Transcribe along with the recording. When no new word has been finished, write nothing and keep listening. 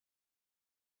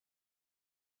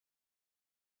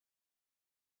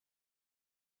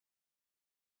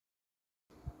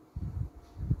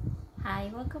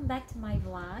Hi, welcome back to my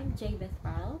vlog, J with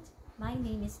World. My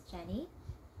name is Jenny.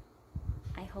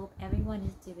 I hope everyone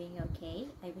is doing okay.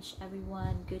 I wish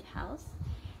everyone good health.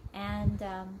 And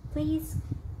please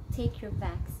take your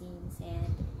vaccines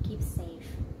and keep safe.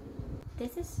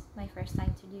 This is my first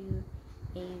time to do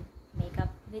a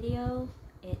makeup video.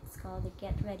 It's called the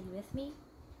Get Ready With Me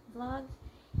vlog.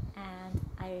 And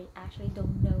I actually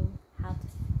don't know how to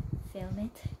film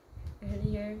it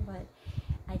earlier, but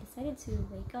I decided to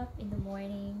wake up in the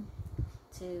morning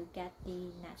to get the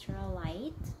natural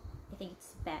light. I think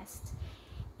it's best.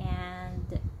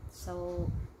 And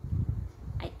so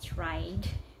I tried.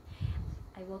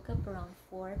 I woke up around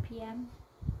 4 p.m.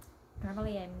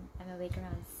 Normally I'm awake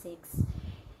around 6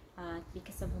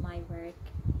 because of my work.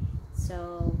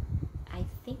 So I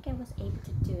think I was able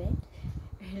to do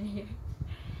it earlier.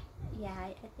 Yeah,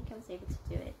 I think I was able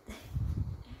to do it.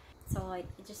 So I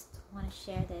just want to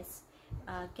share this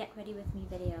Get Ready With Me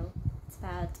video. It's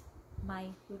about my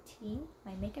routine,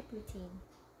 my makeup routine.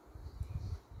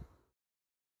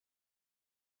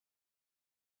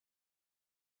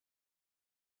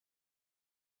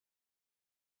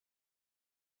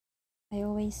 I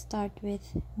always start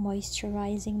with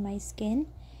moisturizing my skin,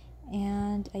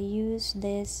 and I use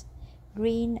this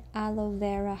green aloe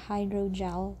vera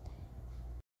hydrogel.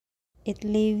 It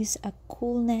leaves a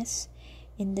coolness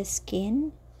in the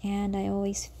skin, and I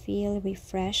always feel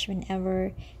refreshed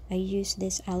whenever I use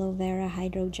this aloe vera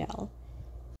hydrogel.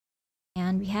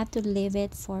 And we have to leave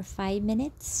it for 5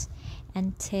 minutes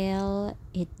until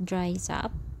it dries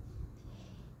up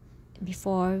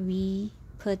before we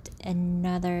put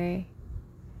another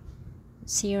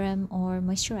serum or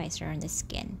moisturizer on the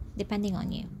skin, depending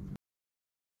on you.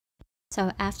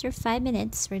 So after 5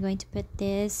 minutes, we're going to put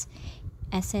this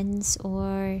essence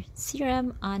or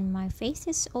serum on my face.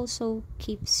 This also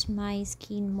keeps my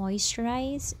skin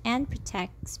moisturized and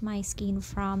protects my skin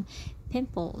from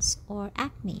pimples or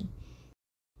acne.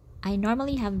 I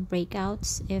normally have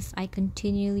breakouts if I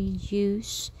continually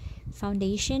use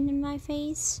foundation in my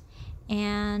face,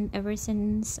 and ever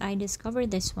since I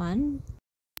discovered this one,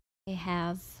 I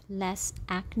have less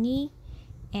acne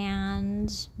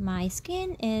and my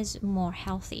skin is more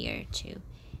healthier too.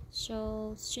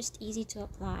 So it's just easy to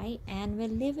apply, and we'll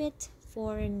leave it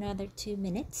for another 2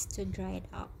 minutes to dry it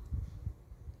up,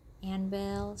 and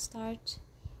we'll start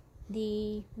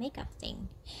the makeup thing.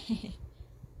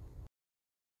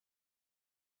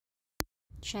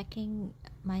 Checking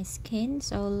my skin,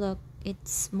 so look,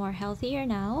 it's more healthier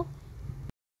now.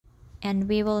 And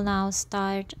we will now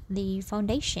start the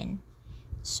foundation.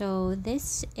 So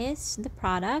this is the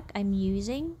product I'm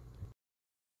using.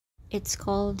 It's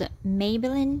called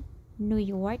Maybelline New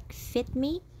York Fit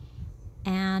Me,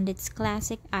 and it's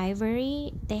classic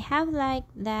ivory. They have like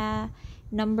the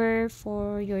number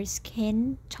for your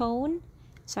skin tone,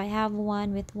 so I have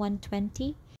one with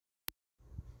 120.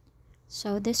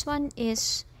 So this one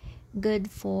is good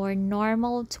for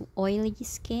normal to oily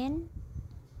skin,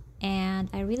 and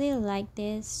I really like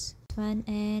this one,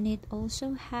 and it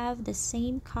also have the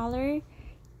same color,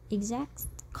 exact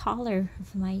color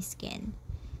of my skin,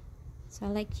 so I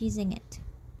like using it.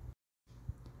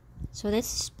 So this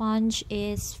sponge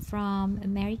is from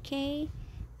Mary Kay.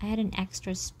 I had an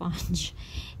extra sponge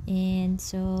and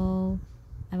so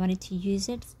I wanted to use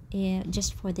it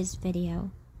just for this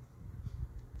video.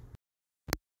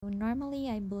 So normally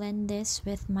I blend this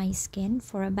with my skin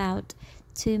for about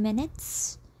 2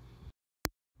 minutes.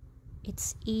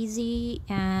 It's easy,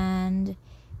 and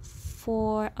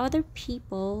for other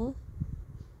people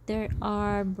there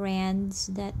are brands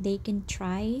that they can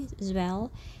try as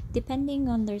well, depending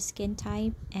on their skin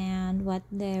type and what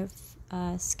their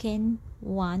skin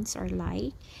wants or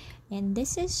like. And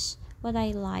this is what I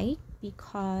like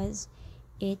because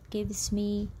it gives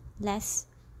me less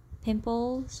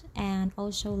pimples and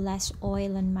also less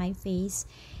oil on my face.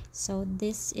 So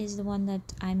this is the one that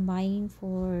I'm buying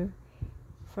for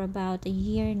about a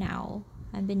year now.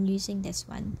 I've been using this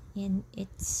one, and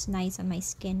it's nice on my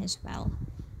skin as well.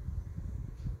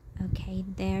 Okay,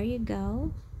 there you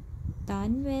go.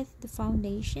 Done with the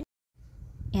foundation.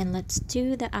 And let's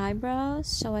do the eyebrows.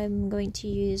 So I'm going to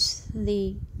use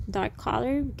the dark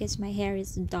color because my hair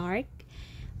is dark.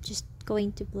 Just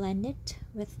going to blend it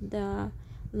with the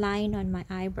line on my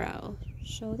eyebrow.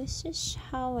 So this is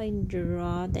how I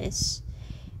draw this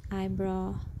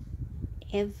eyebrow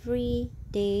every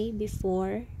day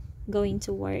before going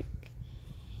to work.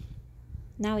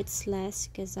 Now it's less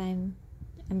because I'm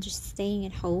just staying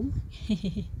at home.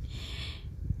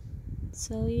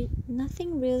 So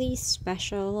nothing really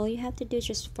special. All you have to do is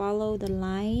just follow the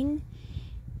line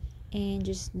and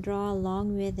just draw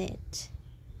along with it.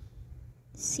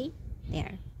 See,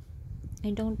 There,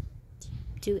 I don't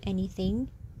do anything.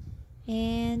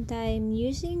 And I'm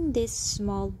using this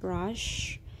small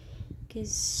brush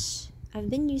because I've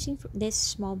been using this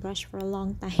small brush for a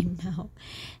long time now,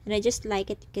 and I just like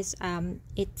it because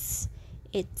it's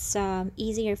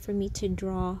easier for me to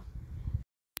draw.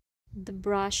 The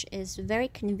brush is very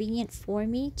convenient for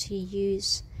me to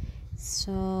use.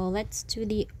 So let's do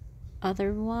the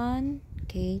other one.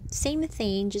 Okay, same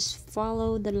thing, just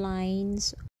follow the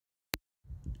lines.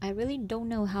 I really don't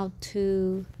know how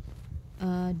to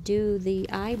do the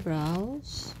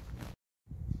eyebrows.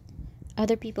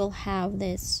 Other people have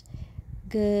this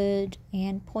good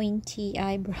and pointy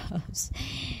eyebrows,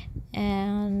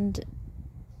 and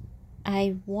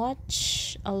I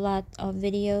watch a lot of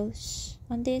videos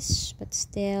on this, but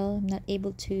still I'm not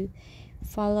able to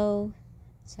follow,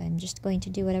 so I'm just going to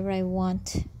do whatever I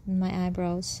want in my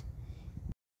eyebrows.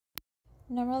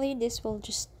 Normally this will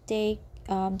just take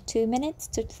 2 minutes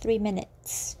to 3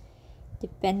 minutes,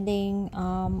 depending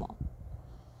on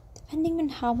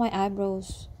how my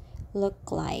eyebrows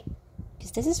look like,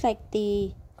 because this is like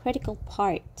the critical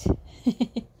part.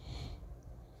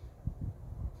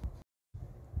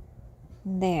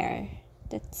 There,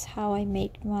 that's how I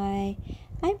make my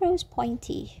eyebrows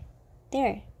pointy.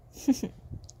 There.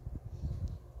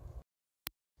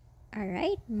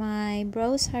 Alright, my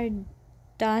brows are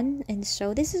done, and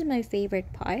so this is my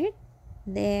favorite part.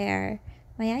 There,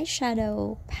 my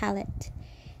eyeshadow palette.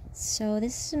 So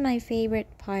this is my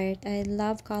favorite part. I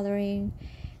love coloring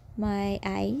my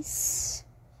eyes,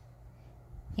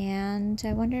 and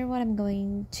I wonder what I'm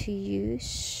going to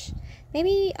use.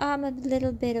 Maybe a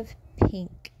little bit of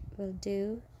pink will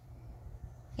do.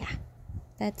 Yeah,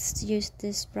 let's use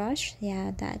this brush.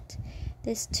 Yeah,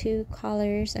 these two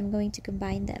colors, I'm going to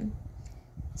combine them.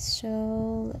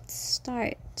 So let's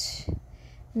start.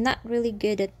 I'm not really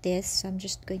good at this, so I'm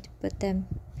just going to put them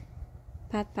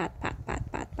pat pat pat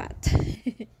pat pat pat.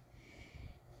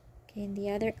 Okay, and the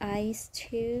other eyes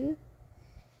too.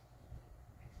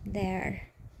 There.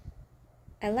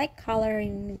 I like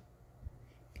coloring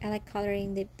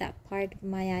that part of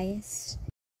my eyes.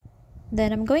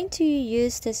 Then I'm going to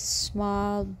use this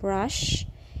small brush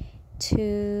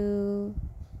to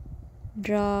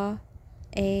draw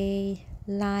a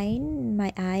line in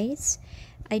my eyes.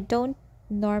 I don't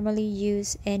normally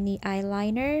use any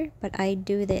eyeliner, but I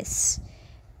do this.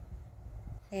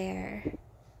 There.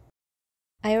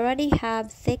 I already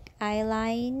have thick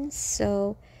eyelines,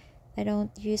 so I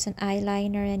don't use an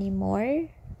eyeliner anymore,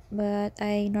 but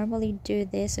I normally do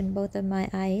this in both of my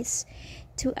eyes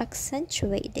to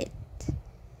accentuate it,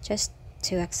 just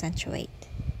to accentuate.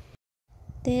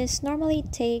 This normally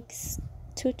takes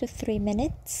 2 to 3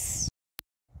 minutes,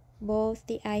 both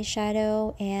the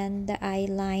eyeshadow and the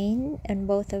eyeline on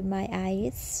both of my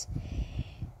eyes.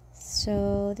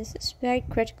 So this is very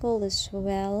critical as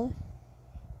well,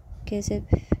 because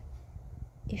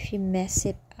if you mess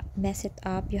it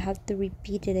up, you have to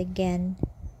repeat it again.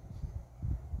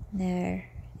 There.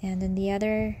 And then the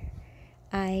other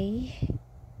eye,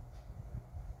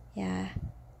 yeah,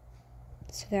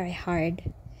 it's very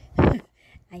hard.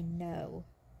 I know.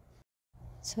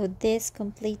 So this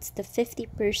completes the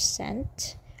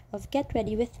 50% of Get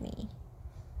Ready With Me.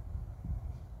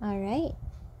 Alright,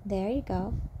 there you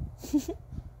go.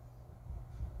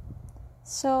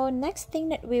 So next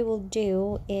thing we will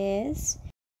do is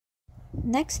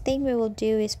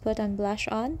put on blush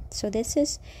on. So this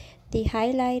is the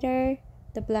highlighter,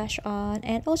 the blush on,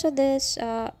 and also this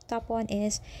top one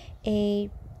is a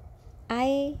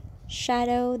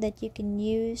eyeshadow that you can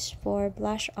use for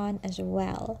blush on as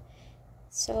well.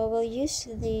 So we'll use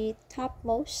the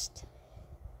topmost,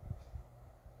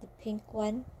 the pink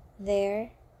one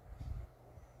there.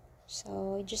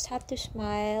 So you just have to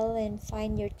smile and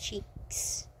find your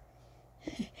cheeks,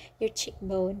 your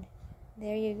cheekbone.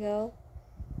 There you go.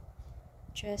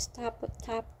 Just top.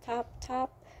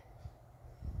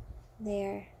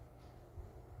 There.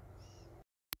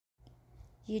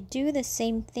 You do the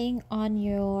same thing on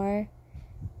your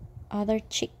other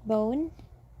cheekbone.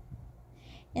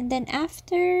 And then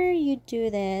after you do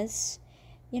this,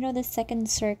 the second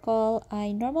circle,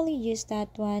 I normally use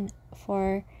that one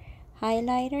for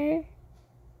highlighter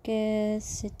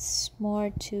because it's more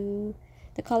to,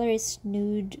 the color is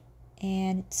nude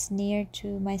and it's near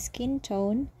to my skin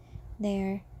tone.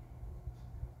 There.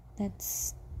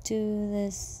 Let's do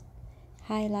this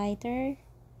highlighter.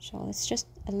 So it's just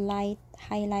a light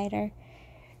highlighter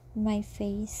in my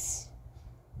face.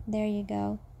 There you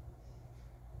go.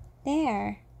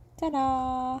 There.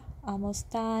 Ta-da! Almost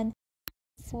done.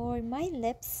 For my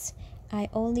lips, I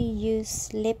only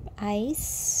use lip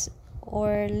ice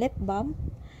or lip balm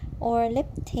or lip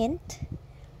tint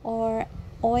or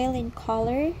oil in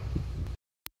color.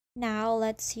 Now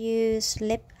let's use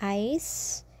lip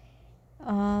ice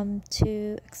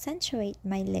to accentuate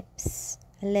my lips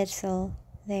a little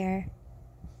there.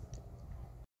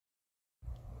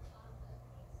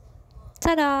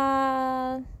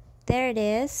 Ta-da! There it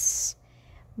is,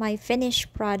 my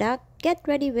finished product. Get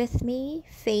ready with me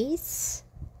face.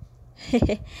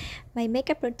 My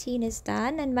makeup routine is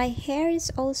done and my hair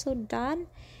is also done,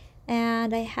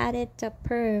 and I had it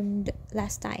permed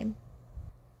last time.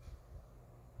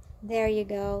 There you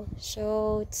go.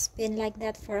 So it's been like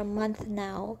that for a month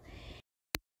now.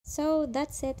 So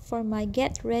that's it for my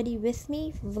get ready with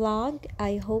me vlog.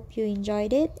 I hope you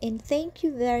enjoyed it, and thank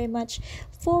you very much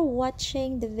for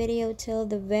watching the video till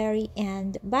the very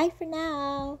end. Bye for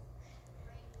now.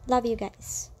 Love you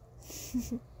guys.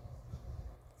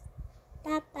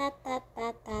 Tat tat tat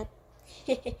tat tat.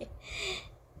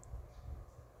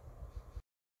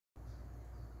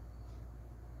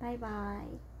 Bye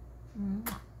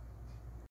bye.